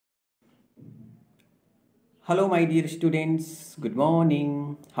Hello, my dear students. Good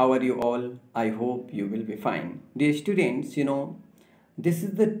morning. How are you all? I hope you will be fine. Dear students, this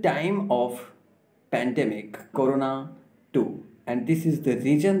is the time of pandemic, Corona 2, and this is the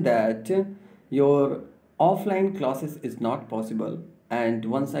reason that your offline classes is not possible. And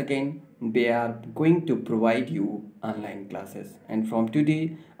once again, they are going to provide you online classes. And from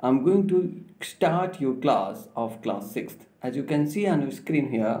today, I'm going to start your class of class 6th. As you can see on your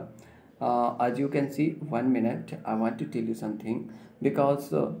screen here, as you can see, 1 minute, I want to tell you something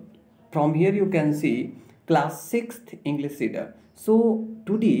because from here you can see class 6th English reader. So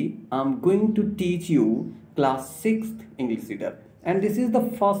today I'm going to teach you class 6th English reader, and this is the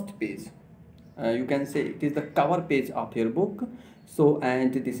first page. You can say it is the cover page of your book. So,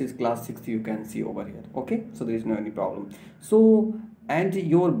 and this is class 6th, you can see over here. Okay, so there is no any problem. So, and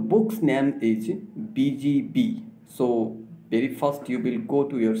your book's name is BGB. So very first you will go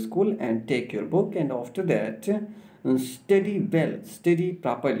to your school and take your book, and after that study well, study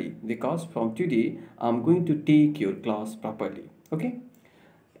properly, because from today I'm going to take your class properly. Okay,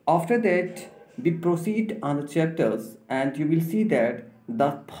 after that we proceed on the chapters, and you will see that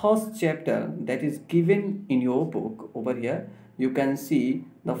the first chapter that is given in your book over here, you can see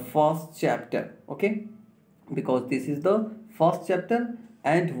the first chapter. Okay, because this is the first chapter.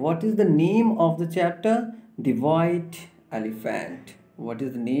 And what is the name of the chapter? The white elephant. What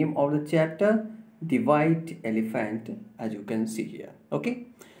is the name of the chapter? The white elephant, as you can see here. Okay,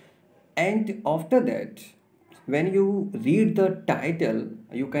 and after that, when you read the title,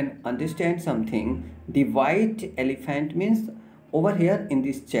 you can understand something. The white elephant means over here in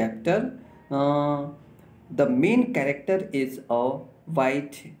this chapter, the main character is a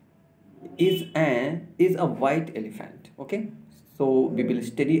white, is a white elephant. Okay, so we will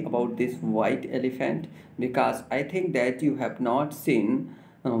study about this white elephant, because I think that you have not seen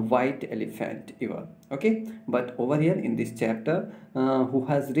white elephant ever. Okay, but over here in this chapter, who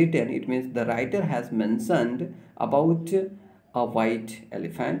has written, it means the writer has mentioned about a white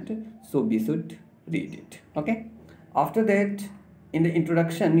elephant, so we should read it. Okay, after that, in the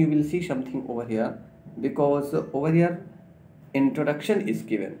introduction you will see something over here, because over here introduction is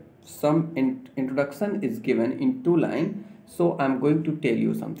given. Some introduction is given in 2 lines. So I'm going to tell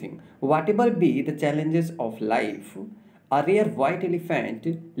you something. Whatever be the challenges of life, a rare white elephant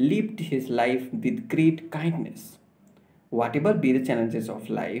lived his life with great kindness. Whatever be the challenges of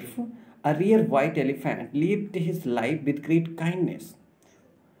life, a rare white elephant lived his life with great kindness.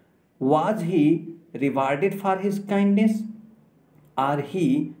 Was he rewarded for his kindness, or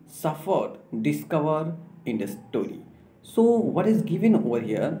he suffered? Discover in the story. So what is given over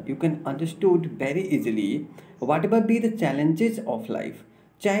here, you can understood very easily. Whatever be the challenges of life,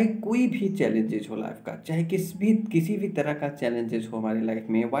 चाहे कोई भी challenges हो life का, चाहे किसी भी तरह का चैलेंजेस हो हमारी लाइफ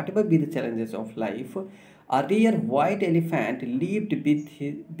में, what ever be the challenges of life, a rear white elephant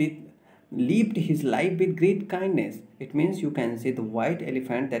lived his life with great kindness. It means you can say the white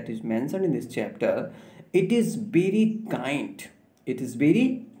elephant that is mentioned in this chapter, it is very kind. It is very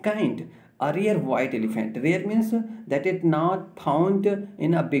kind. A rare white elephant. Rare means that it not found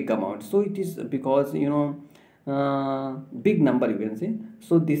in a big amount. So it is because big number, you can say.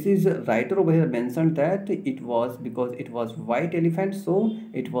 So this is writer over here mentioned that it was because it was white elephant, so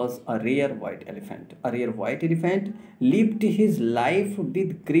it was a rare white elephant. A rare white elephant lived his life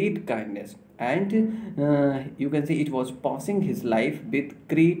with great kindness, and you can say it was passing his life with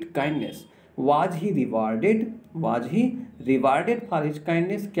great kindness. Was he rewarded? Was he rewarded for his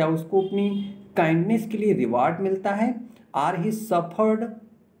kindness? क्या उसको अपनी kindness के लिए reward मिलता है? Are he suffered?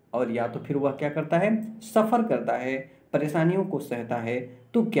 और या तो फिर वह क्या करता है, सफ़र करता है, परेशानियों को सहता है,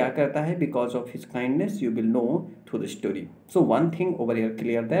 तो क्या करता है, because of his kindness you will know through the story. So one thing over here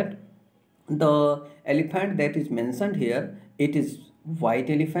clear that the elephant that is mentioned here, it is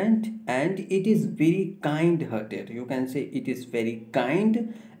white elephant, and it is very kind hearted. You can say it is very kind,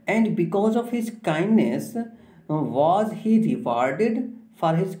 and because of his kindness, was he rewarded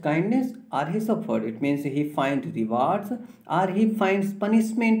for his kindness, or he suffered? It means he finds rewards or he finds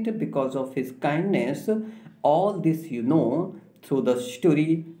punishment because of his kindness. All this you know through the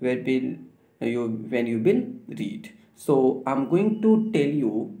story where when you will read. So I'm going to tell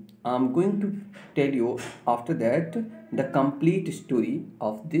you after that the complete story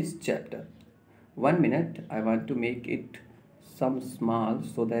of this chapter. 1 minute, I want to make it some small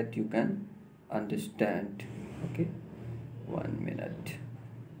so that you can understand. Okay, 1 minute.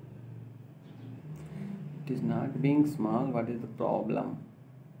 It is not being small. What is the problem?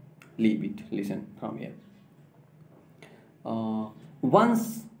 Leave it. Listen from here.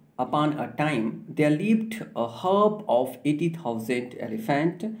 Once upon a time, there lived a herd of 80,000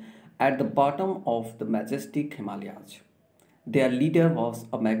 elephants, at the bottom of the majestic Himalayas. Their leader was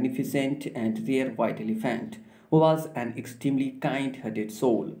a magnificent and rare white elephant who was an extremely kind hearted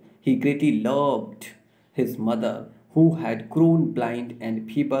soul. He greatly loved his mother, who had grown blind and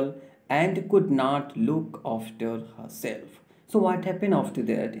feeble and could not look after herself. So, what happened after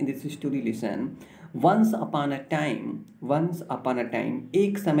that in this story? Listen. once upon a time,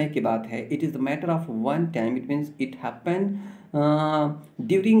 एक समय की बात है. It is the matter of one time. It means it happened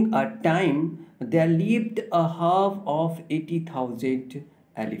during a time there lived a herd of 80,000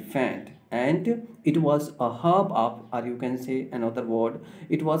 elephant, and it was a herd of, or you can say another word,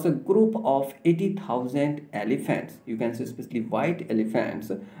 it was a group of 80,000 elephants, you can say especially white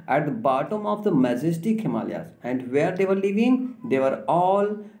elephants, at the bottom of the majestic Himalayas. And where they were living? They were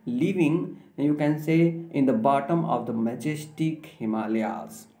all living, you can say, in the bottom of the majestic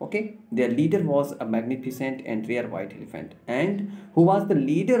Himalayas. Okay, their leader was a magnificent and rare white elephant. And who was the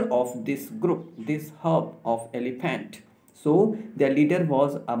leader of this group, this herd of elephant? So their leader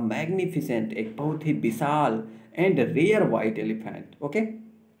was a magnificent, एक बहुत ही विशाल and rare white elephant. Okay,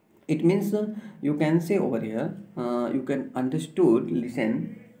 it means you can say over here, you can understood,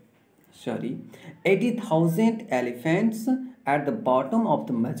 listen, sorry, 80,000 elephants at the bottom of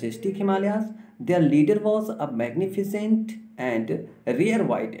the majestic Himalayas. Their leader was a magnificent and rare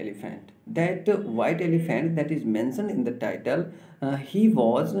white elephant. That white elephant that is mentioned in the title, he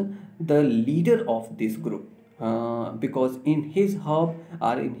was the leader of this group. Because in his herd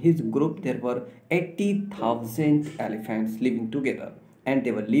or in his group there were 80,000 elephants living together, and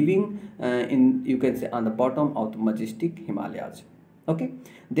they were living in, you can say, on the bottom of the majestic Himalayas. Okay,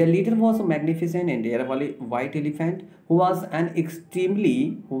 their leader was a magnificent and rare white elephant who was an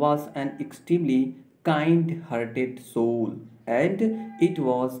extremely kind-hearted soul, and it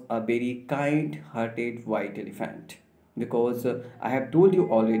was a very kind-hearted white elephant. Because I have told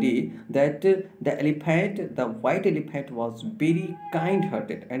you already that the white elephant was very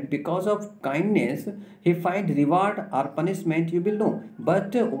kind-hearted, and because of kindness he find reward or punishment, you will know.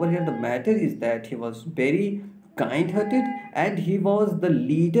 But over here the matter is that he was very kind-hearted, and he was the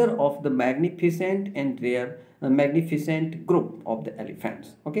leader of the magnificent and rare magnificent group of the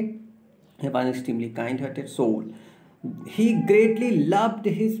elephants. Okay, he was an extremely kind-hearted soul. He greatly loved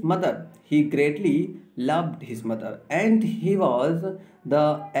his mother. And he was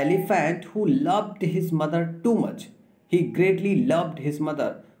the elephant who loved his mother too much. He greatly loved his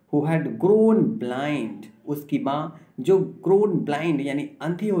mother who had grown blind. उसकी माँ जो grown blind यानी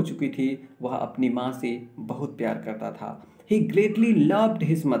अंधी हो चुकी थी, वह अपनी माँ से बहुत प्यार करता था. He greatly loved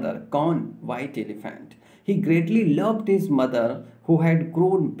his mother. कौन? White elephant. He greatly loved his mother who had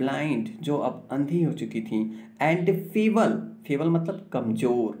grown blind, जो अब अंधी हो चुकी थी, and feeble मतलब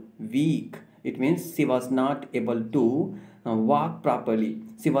कमजोर, weak. It means she was not able to walk properly.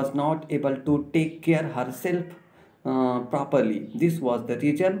 She was not able to take care herself properly. This was the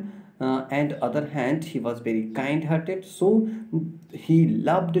reason. And other hand, he was very kind-hearted, so he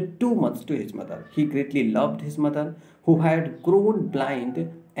loved too much to his mother. He greatly loved his mother who had grown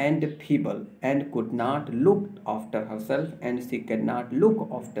blind and feeble and could not look after herself, and she cannot look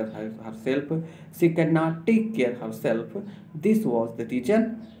after herself. She cannot take care herself. This was the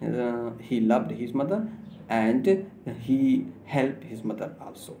reason he loved his mother, and he helped his mother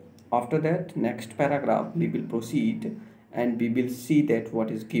also. After that, next paragraph we will proceed, and we will see that what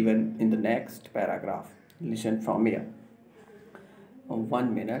is given in the next paragraph. Listen from here.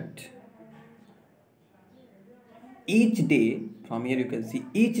 1 minute. Each day, from here you can see,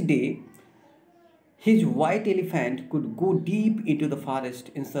 each day his white elephant could go deep into the forest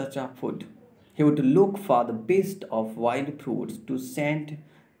in search of food. He would look for the best of wild fruits to send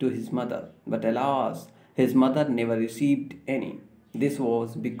to his mother, but alas, his mother never received any. This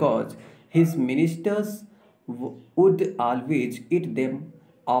was because his ministers would always eat them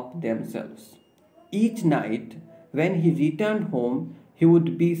up themselves. Each night, when he returned home, he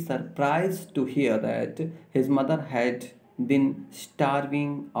would be surprised to hear that his mother had been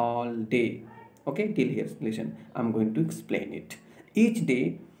starving all day. Okay, till here, listen, I'm going to explain it. Each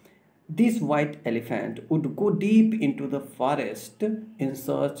day, this white elephant would go deep into the forest in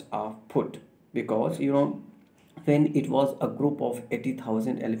search of food, because when it was a group of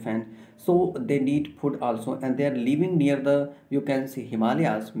 80,000 elephants, so they need food also, and they are living near the, you can see,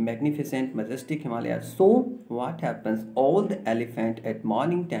 Himalayas, magnificent majestic Himalayas. So what happens, all the elephant at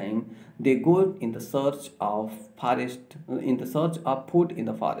morning time, they go in the search of forest, in the search of food in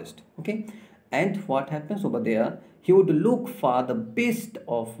the forest. Okay, and what happens over there, he would look for the best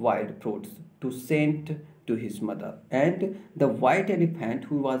of wild fruits to send to his mother. And the white elephant,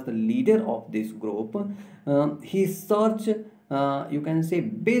 who was the leader of this group, he searched you can say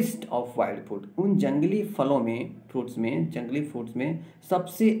best of wild fruit, उन जंगली फलों में, fruits में, जंगली fruits में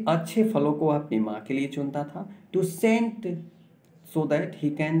सबसे अच्छे फलों को अपनी माँ के लिए चुनता था, to Saint, so that he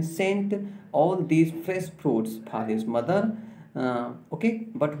can send all these fresh fruits for his mother. Okay,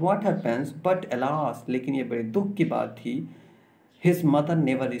 but what happens, but alas, लेकिन ये बड़े दुख की बात थी, his mother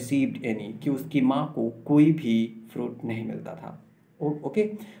never received any, कि उसकी माँ को कोई भी फ्रूट नहीं मिलता था. Okay,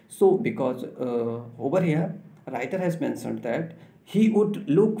 so because over here writer has mentioned that he would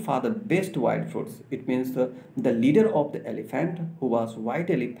look for the best wild fruits. It means the leader of the elephant, who was white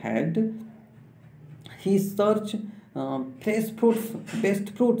elephant, he searched fresh fruits,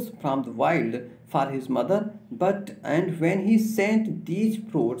 best fruits from the wild for his mother. But and when he sent these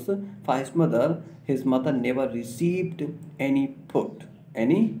fruits for his mother never received any fruit,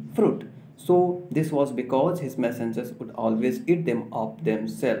 any fruit. So this was because his messengers would always eat them up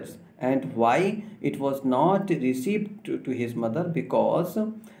themselves. And why it was not received to his mother? Because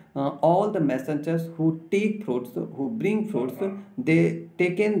all the messengers who take fruits, who bring fruits, they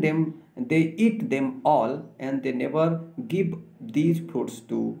taken them, they eat them all, and they never give these fruits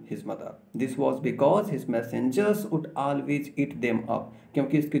to his mother. This was because his messengers would always eat them up,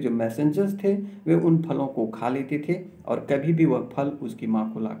 क्योंकि इसके जो messengers थे वे उन फलों को खा लेते थे और कभी भी वह फल उसकी माँ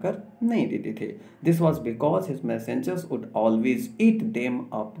को लाकर नहीं देते थे. This was because his messengers would always eat them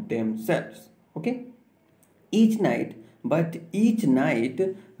up themselves. Okay, each night, but each night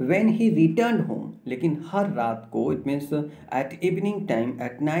when he returned home, लेकिन हर रात को, it means at evening time,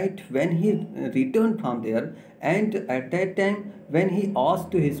 at night when he returned from there, and at that time when he asked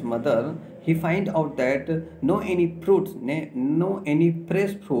to his mother, he find out that no any fruits, no any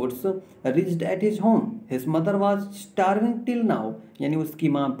fresh fruits reached at his home. His mother was starving till now, यानी उसकी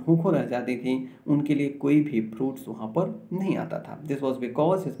माँ भूखों रह जाती थी, उनके लिए कोई भी फ्रूट्स वहाँ पर नहीं आता था. This was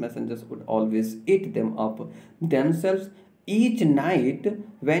because his messengers would always eat them up themselves. Each night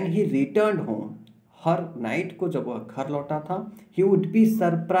when he returned home, her night को जब वह घर लौटा था, he would be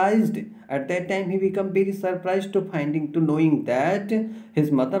surprised. At that time he became very surprised to knowing that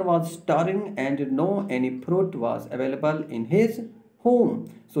his mother was starving and no any fruit was available in his home.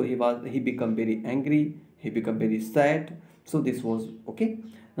 So he became very angry, he became very sad. So this was okay.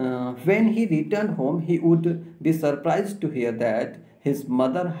 When he returned home, he would be surprised to hear that his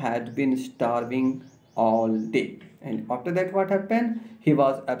mother had been starving all day. And after that, what happened? He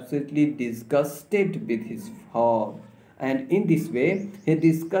was absolutely disgusted with his father. And in this way, he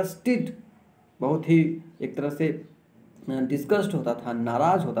disgusted, बहुत ही एक तरह से disgust होता था,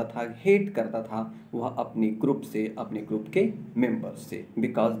 नाराज होता था, hate करता था वह अपनी ग्रुप से, अपने ग्रुप के मेंबर्स से,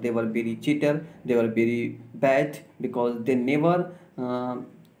 because they were very cheater, they were very bad, because they never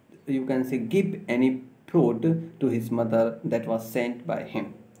you can say give any fruit to his mother that was sent by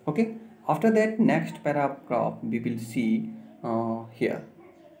him. Okay, after that next paragraph we will see here.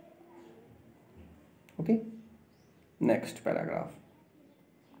 Okay, next paragraph.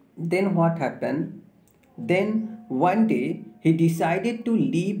 Then what happened? Then one day he decided to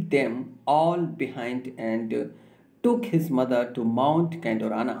leave them all behind and took his mother to Mount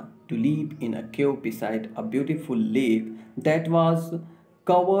Candorana to live in a cave beside a beautiful lake that was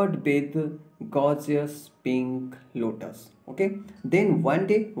covered with gorgeous pink lotus. Okay, then one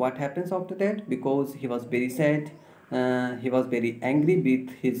day what happens after that? Because he was very sad, he was very angry with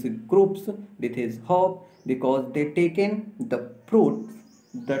his groups, with his hope, because they taken the fruit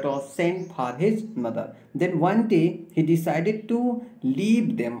that was sent for his mother. Then one day he decided to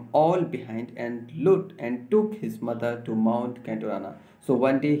leave them all behind and looked and took his mother to Mount Candorana. So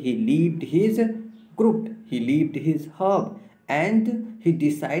one day he left his group, he left his hub, and he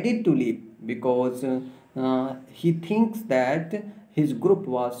decided to leave because he thinks that his group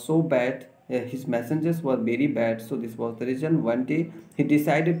was so bad, his messengers were very bad. So this was the reason one day he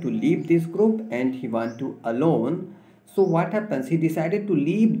decided to leave this group and he went to alone. So what happens? He decided to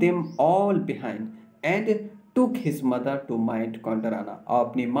leave them all behind and took his mother to Mount Candorana.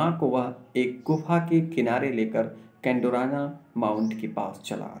 अपनी माँ को वह एक गुफा के किनारे लेकर कैंडोराना mount के पास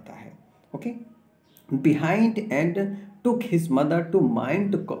चला आता है. Okay, behind and took his mother to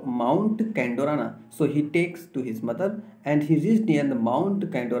Mount Candorana. So he takes to his mother and he reached near the Mount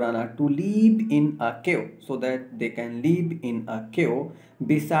Candorana to live in a cave, so that they can live in a cave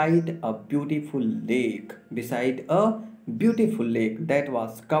beside a beautiful lake, beside a beautiful lake that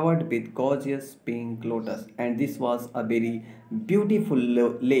was covered with gorgeous pink lotus. And this was a very beautiful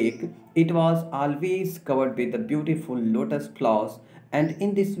lake. It was always covered with the beautiful lotus flowers, and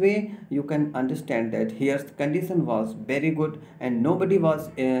in this way you can understand that here's the condition was very good and nobody was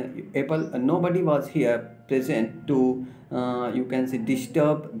nobody was here present to you can say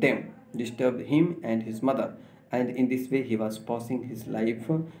disturb him and his mother. and in this way he was passing his life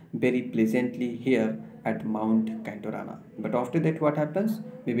very pleasantly here at Mount Cantorana. But after that, what happens?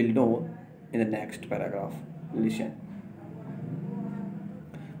 We will know in the next paragraph. Listen.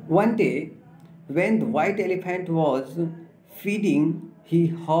 One day, when the white elephant was feeding, he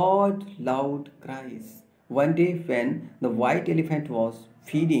heard loud cries. One day, when the white elephant was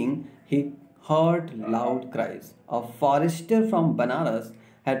feeding, he heard loud cries. A forester from Banaras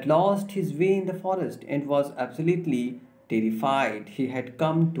had lost his way in the forest and was absolutely terrified. He had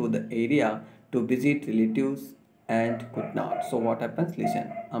come to the area to visit relatives and could not. So, what happens?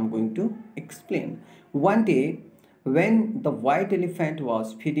 Listen, I'm going to explain. One day, when the white elephant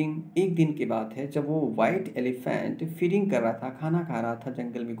was feeding, एक दिन की बात है जब वो white elephant feeding कर रहा था, खाना खा रहा था,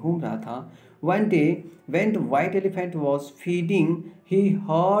 जंगल में घूम रहा था. One day when the white elephant was feeding, he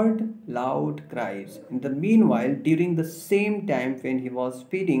heard loud cries. In the meanwhile, during the same time when he was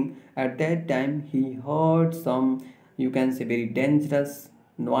feeding, at that time he heard some, you can say, very dangerous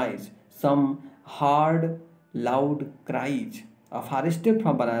noise, some hard loud cries. A forester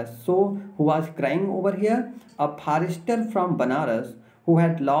from Banaras. So, who was crying over here? A forester from Banaras who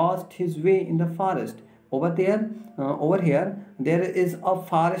had lost his way in the forest. Over here, there is a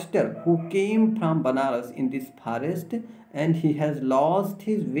forester who came from Banaras in this forest and he has lost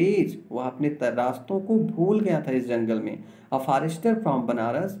his ways. वो अपने रास्तों को भूल गया था इस जंगल में. A forester from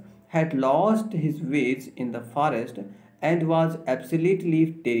Banaras had lost his ways in the forest and was absolutely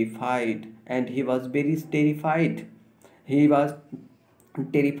terrified. And he was very terrified. He was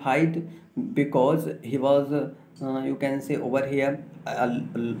terrified because he was, you can say, over here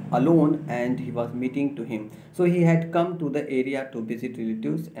alone, and he was meeting to him. So he had come to the area to visit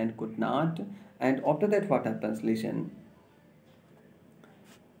relatives and could not. And after that, what happens? Listen.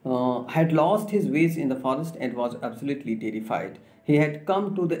 Had lost his ways in the forest and was absolutely terrified. He had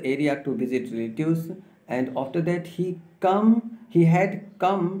come to the area to visit relatives, and after that he had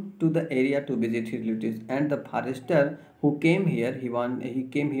come to the area to visit his relatives. And the forester who came here, he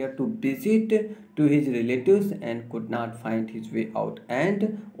came here to visit to his relatives and could not find his way out.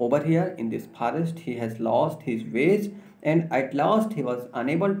 And over here in this forest, he has lost his ways, and at last he was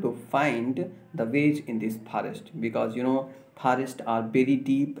unable to find the ways in this forest, because forests are very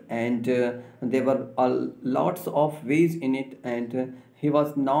deep, and there were lots of ways in it, and he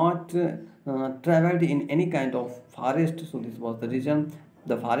was not traveled in any kind of forest. So this was the reason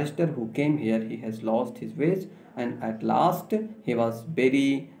the forester who came here, he has lost his ways, and at last he was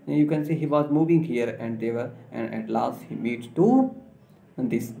very, you can say, he was moving here and there, and at last he meets to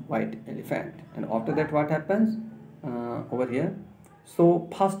this white elephant. And after that, what happens over here? So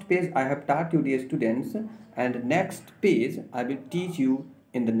first page I have taught you, dear students, and next page I will teach you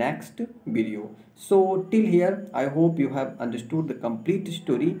in the next video. So till here, I hope you have understood the complete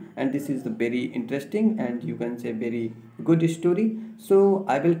story, and this is the very interesting and, you can say, very good story. So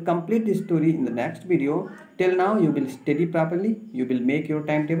I will complete this story in the next video. Till now, you will study properly, you will make your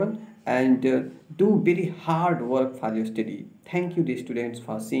timetable, and do very hard work for your study. Thank you, dear students,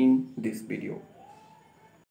 for seeing this video.